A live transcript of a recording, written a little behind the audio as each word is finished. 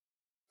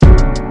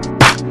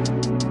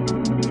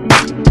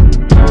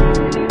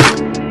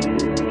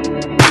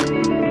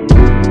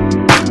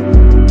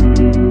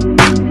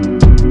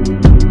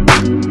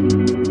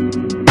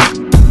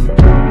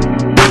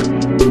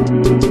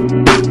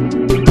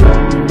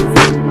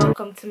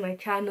welcome to my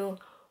channel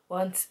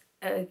once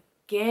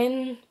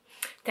again.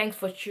 Thanks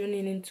for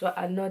tuning into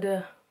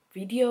another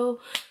video.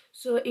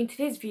 So in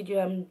today's video,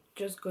 I'm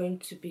just going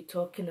to be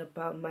talking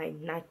about my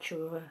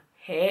natural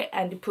hair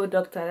and the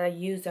product that I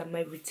use and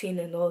my routine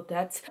and all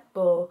that.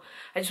 But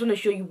I just want to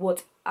show you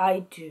what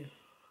I do.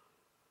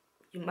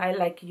 You might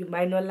like it, you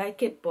might not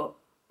like it, but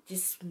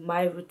just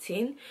my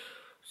routine.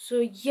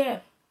 So yeah,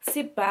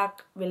 sit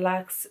back,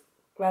 relax,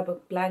 grab a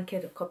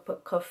blanket, a cup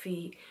of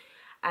coffee,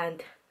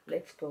 and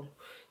let's go.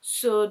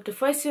 So the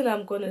first thing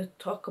I'm going to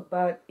talk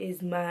about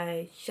is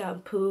my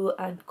shampoo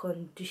and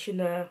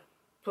conditioner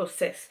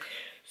process.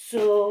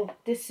 So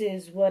this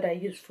is what I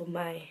use for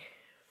my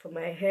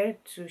hair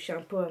to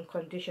shampoo and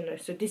conditioner.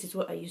 So this is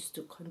what I use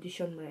to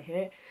condition my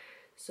hair.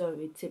 So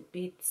it's a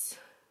bit,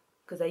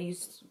 because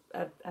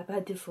I've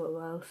had it for a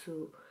while,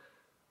 so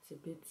it's a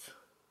bit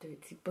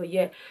dirty, but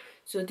yeah.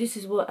 So this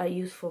is what I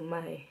use for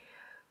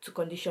to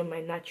condition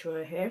my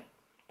natural hair,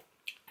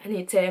 and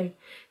it's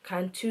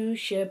Cantu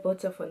shea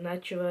butter for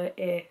natural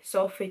hair,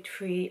 sulfate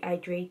free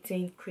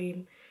hydrating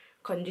cream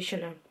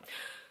conditioner.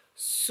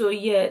 So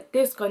yeah,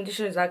 this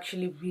conditioner is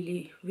actually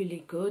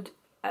really good.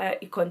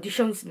 It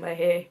conditions my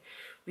hair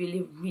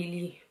really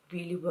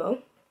well.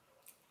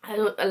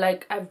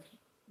 I've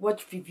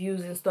watch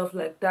reviews and stuff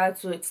like that,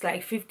 so it's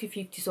like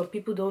 50-50. Some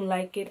people don't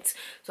like it,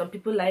 some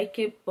people like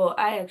it, but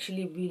I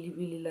actually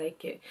really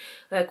like it.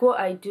 Like, what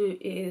I do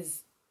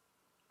is,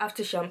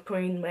 after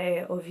shampooing my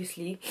hair,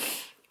 obviously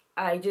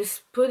I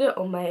just put it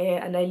on my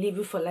hair and I leave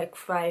it for like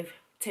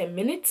 5-10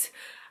 minutes,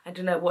 and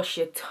then I wash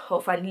it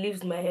off, and it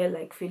leaves my hair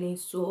like feeling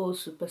so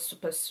super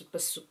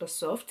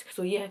soft.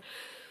 So yeah,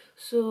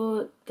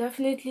 so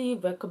definitely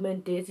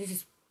recommend this. This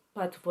is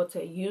part of what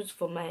I use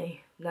for my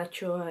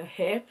natural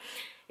hair.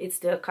 It's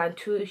the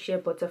Cantu shea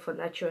butter for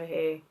natural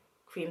hair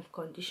cream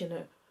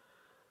conditioner.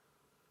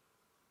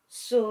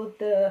 So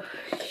the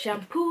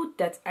shampoo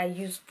that I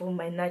use for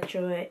my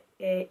natural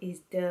hair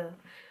is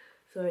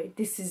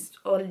this is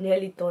all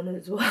nearly done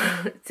as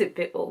well. It's a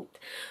bit old,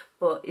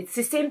 but it's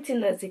the same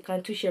thing as the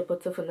Cantu shea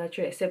butter for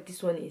natural hair, except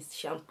this one is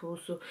shampoo.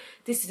 So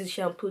this is the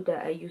shampoo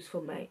that I use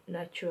for my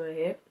natural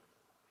hair,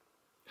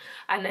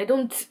 and I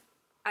don't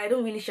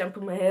really shampoo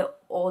my hair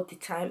all the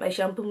time. I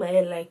shampoo my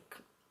hair like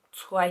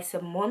twice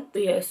a month.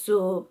 Yeah,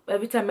 so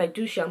every time I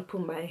do shampoo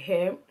my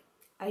hair,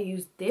 I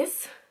use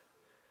this,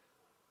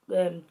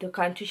 the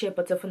Cantu shea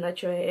butter for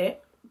natural hair,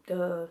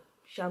 the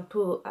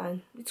shampoo,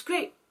 and it's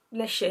great,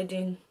 less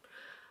shedding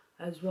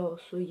as well.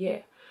 So yeah,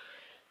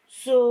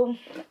 so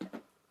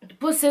the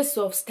process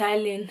of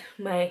styling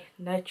my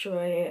natural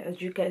hair,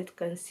 as you guys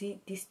can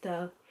see this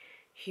style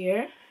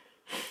here,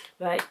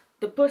 right?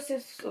 The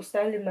process of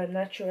styling my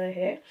natural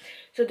hair.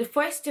 So the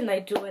first thing I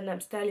do when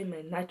I'm styling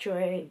my natural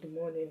hair in the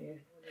morning is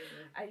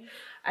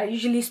I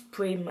usually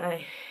spray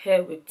my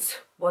hair with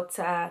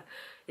water.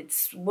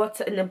 It's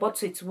water in a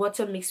bottle. It's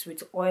water mixed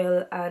with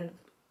oil, and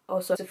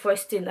also the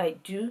first thing I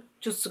do,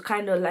 just to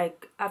kind of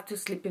like, after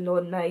sleeping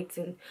all night,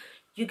 and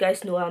you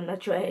guys know how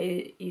natural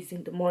hair is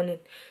in the morning,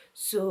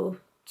 so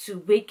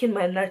to waken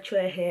my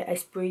natural hair, I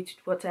spray it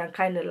with water and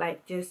kind of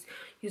like just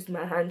use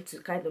my hand to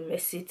kind of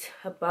mess it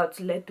about,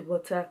 to let the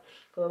water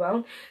go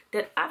around.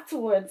 Then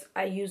afterwards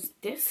I use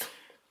this.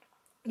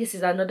 This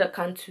is another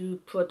Cantu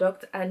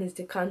product, and it's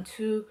the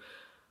Cantu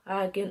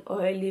Argan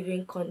Oil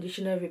Leave-In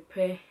Conditioner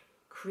Repair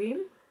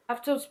Cream.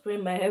 After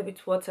spraying my hair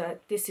with water,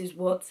 this is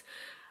what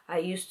I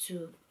use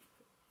to,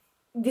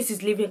 this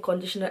is leave-in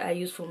conditioner I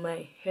use for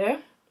my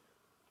hair.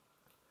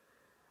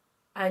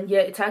 And yeah,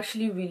 it's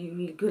actually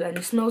really good, and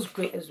it smells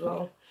great as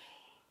well.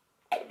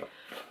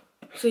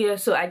 So yeah,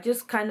 so I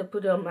just kind of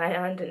put it on my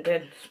hand and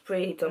then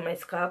spray it on my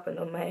scalp and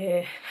on my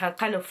hair, and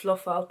kind of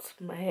fluff out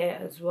my hair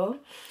as well.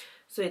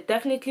 So I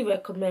definitely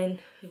recommend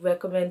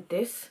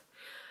this.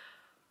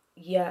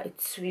 Yeah,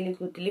 it's really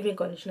good. The leave-in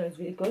conditioner is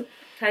really good.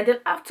 And then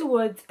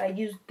afterwards I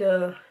use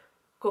the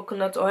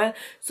coconut oil.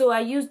 So I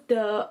used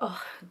the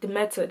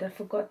method, I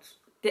forgot,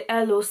 the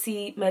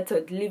L.O.C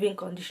method, leave-in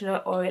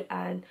conditioner oil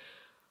and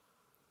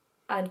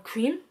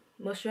cream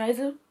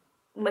moisturizer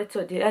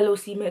method, the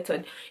L.O.C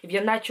method. If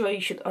you're natural,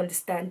 you should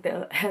understand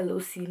the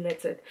L.O.C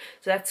method.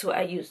 So that's what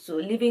I use. So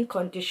leave-in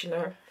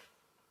conditioner,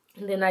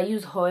 and then I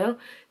use oil.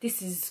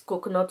 This is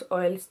coconut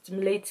oil,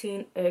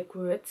 stimulating hair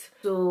growth.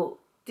 So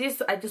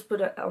this, I just put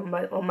it on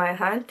my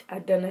hand,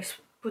 and then I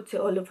put it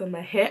all over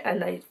my hair,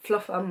 and I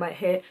fluff out my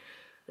hair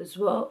as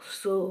well.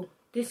 So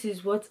this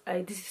is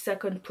this is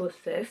second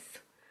process,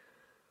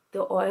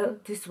 the oil.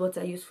 This is what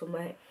I use for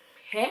my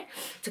hair,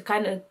 to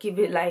kind of give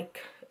it like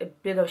a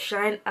bit of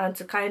shine, and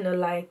to kind of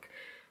like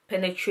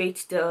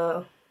penetrate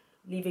the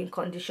leave-in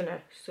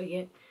conditioner. So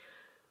yeah,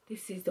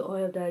 this is the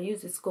oil that I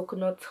use. It's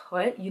coconut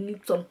oil. You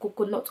need some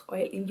coconut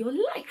oil in your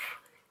life.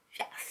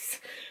 Yes.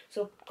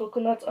 So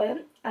coconut oil,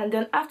 and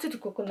then after the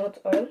coconut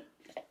oil,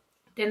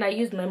 then I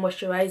use my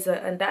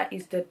moisturizer, and that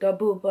is the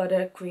Double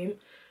Butter Cream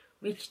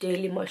Rich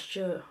Daily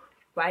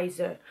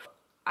Moisturizer.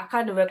 I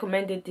kind of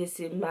recommended this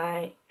in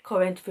my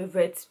current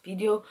favorites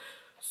video.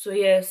 So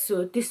yeah,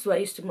 so this is what I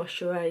used to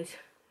moisturize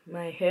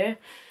my hair.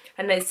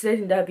 and I said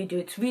in that video,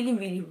 it's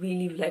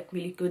really like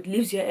really good.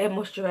 Leaves your hair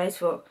moisturized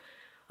for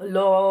a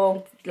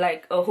long,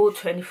 like a whole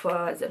 24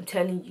 hours. I'm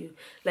telling you,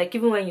 like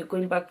even when you're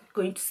going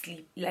to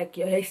sleep, like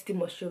your hair is still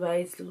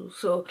moisturized.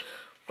 So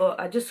but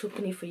I just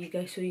open it for you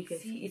guys so you can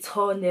see it's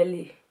all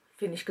nearly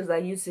finished, because I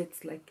use it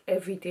like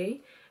every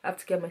day. I have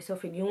to get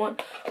myself a new one.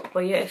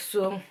 But yeah,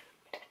 so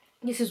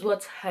this is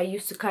what I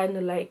use to kind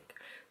of like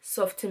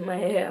soften my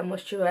hair and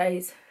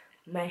moisturize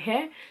my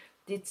hair.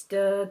 It's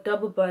the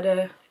double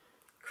butter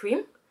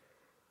cream.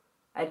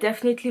 I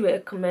definitely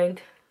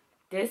recommend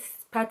this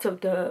part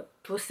of the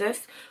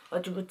process or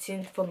the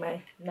routine for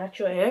my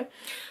natural hair.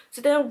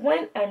 So then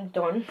when I'm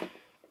done,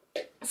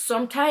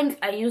 sometimes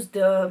I use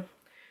the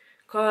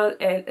curl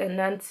and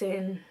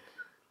enhancing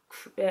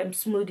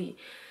smoothie.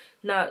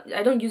 Now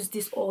I don't use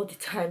this all the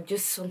time,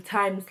 just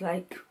sometimes,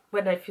 like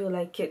when I feel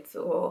like it,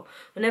 or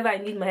whenever I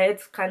need my hair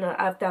to kind of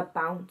have that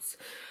bounce.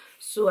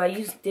 So I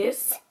use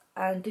this,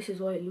 and this is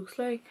what it looks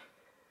like.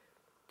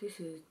 This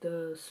is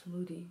the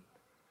smoothie,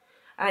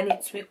 and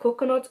it's with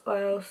coconut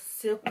oil,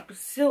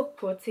 silk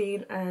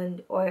protein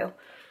and oil.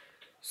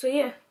 So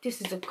yeah,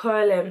 this is the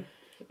curl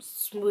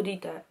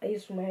smoothie that I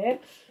use for my hair.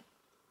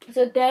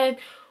 So then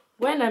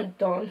when I'm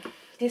done,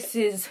 this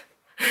is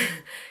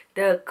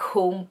the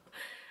comb.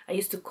 I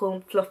used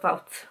to fluff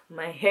out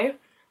my hair.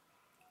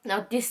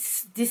 Now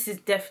this is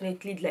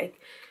definitely like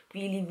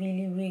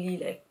really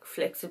like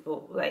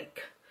flexible,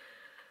 like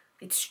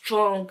it's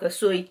strong,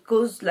 so it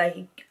goes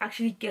like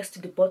actually gets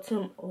to the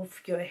bottom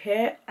of your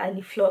hair and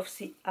it fluffs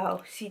it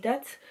out. See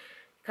that?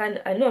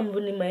 I know I'm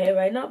ruining my hair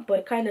right now, but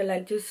it kind of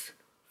like just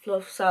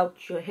fluffs out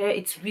your hair.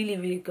 It's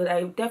really good.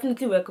 I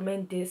definitely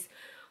recommend this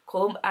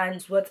comb, and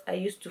it's what I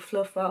used to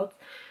fluff out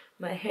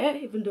my hair,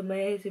 even though my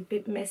hair is a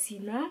bit messy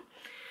now.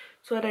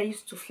 So what I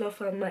used to fluff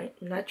out my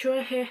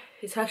natural hair.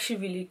 It's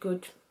actually really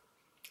good.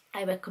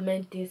 I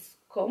recommend this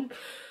comb.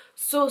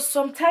 So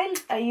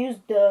sometimes I use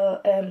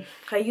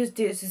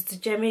this. It's the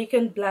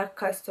Jamaican black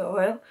castor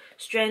oil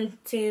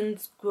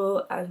strengthens,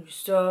 grow and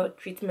restore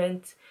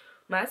treatment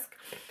mask.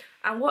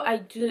 And what I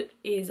do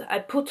is I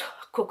put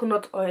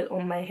coconut oil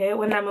on my hair.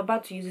 When I'm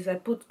about to use this, I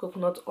put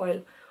coconut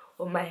oil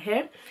on my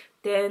hair.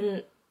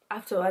 Then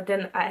afterward,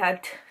 I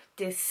add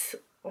this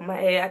on my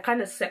hair. I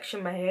kind of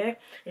section my hair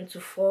into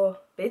 4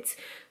 bits.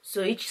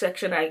 So each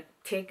section I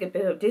take a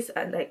bit of this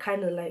and I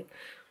kind of like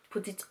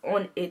put it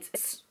on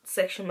its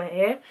section my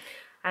hair,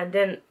 and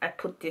then I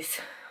put this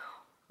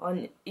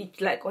on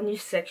each, like on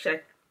each section.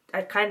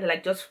 I kind of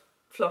like just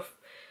fluff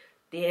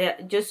the hair,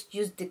 just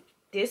use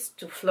this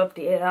to fluff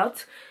the hair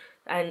out.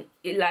 And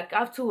it, like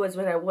afterwards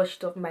when I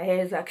washed off, my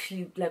hair is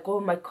actually like all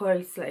my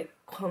curls like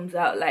comes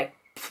out like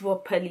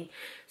properly.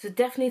 So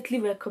definitely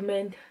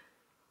recommend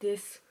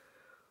this.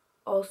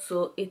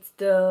 Also, it's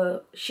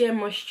the Shea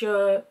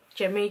Moisture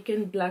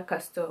Jamaican black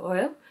castor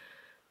oil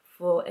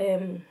for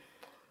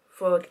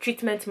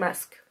treatment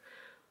mask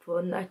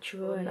for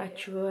natural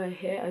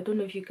hair. I don't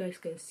know if you guys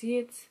can see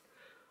it,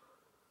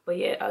 but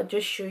yeah, I'll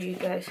just show you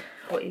guys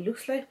what it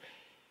looks like.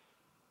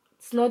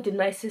 It's not the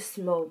nicest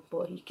smell,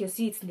 but you can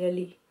see it's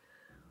nearly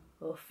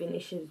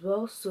finished as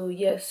well. So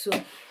yeah, so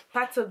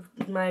part of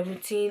my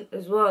routine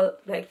as well,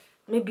 like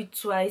maybe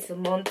twice a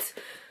month,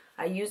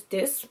 I use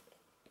this.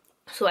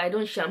 So I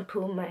don't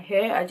shampoo my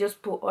hair, I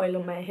just put oil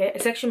on my hair. I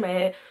section my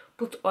hair,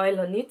 put oil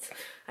on it,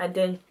 and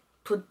then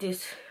put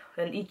this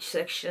on each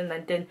section,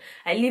 and then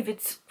I leave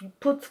it,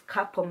 put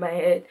cap on my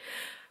head,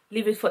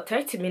 leave it for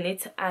 30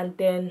 minutes, and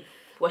then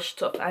wash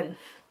it off. And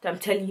I'm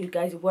telling you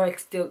guys, it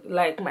works. Still,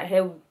 like my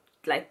hair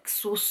like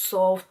so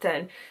soft,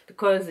 and the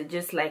colors are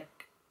just like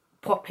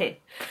popping.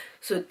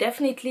 So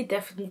definitely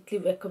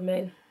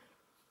recommend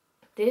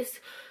this.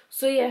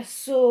 So yeah,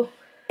 so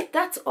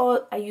that's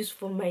all I use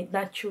for my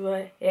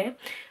natural hair.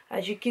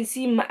 As you can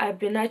see, I've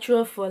been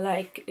natural for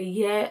like a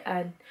year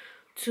and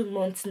 2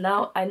 months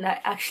now, and I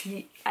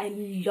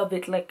love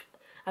it. Like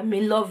I'm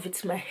in love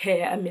with my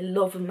hair. I'm in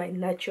love with my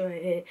natural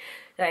hair.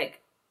 Like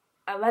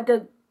I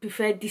rather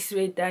prefer this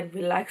way than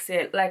relax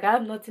hair. Like I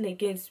have nothing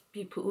against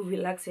people who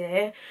relax their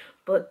hair,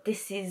 but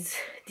this is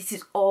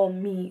all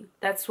me.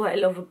 That's what I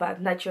love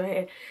about natural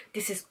hair.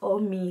 This is all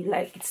me.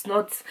 Like it's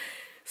not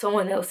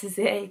someone else's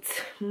hair, it's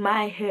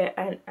my hair,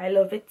 and I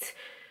love it,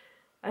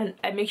 and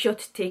I make sure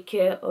to take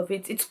care of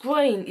it. It's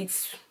growing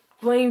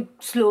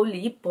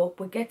slowly, but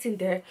we're getting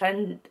there,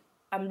 and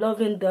I'm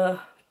loving the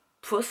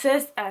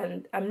process,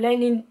 and I'm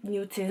learning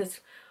new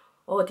things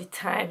all the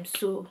time.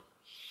 So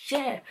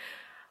yeah,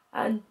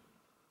 and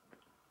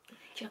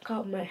check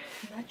out my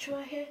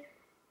natural hair.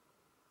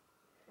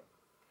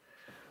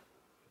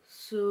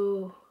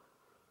 So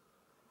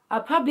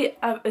I'll probably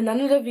in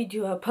another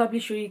video I'll probably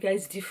show you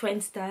guys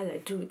different style I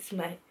do with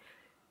my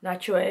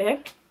natural hair.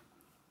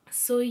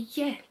 So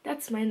yeah,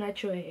 that's my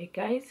natural hair,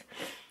 guys.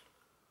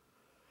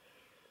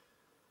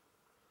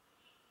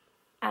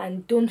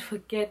 And don't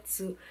forget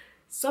to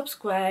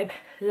subscribe,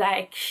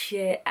 like,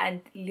 share,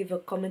 and leave a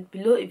comment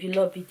below if you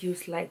love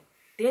videos like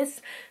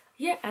this.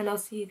 Yeah, and I'll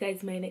see you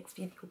guys in my next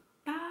video.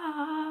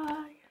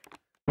 Bye.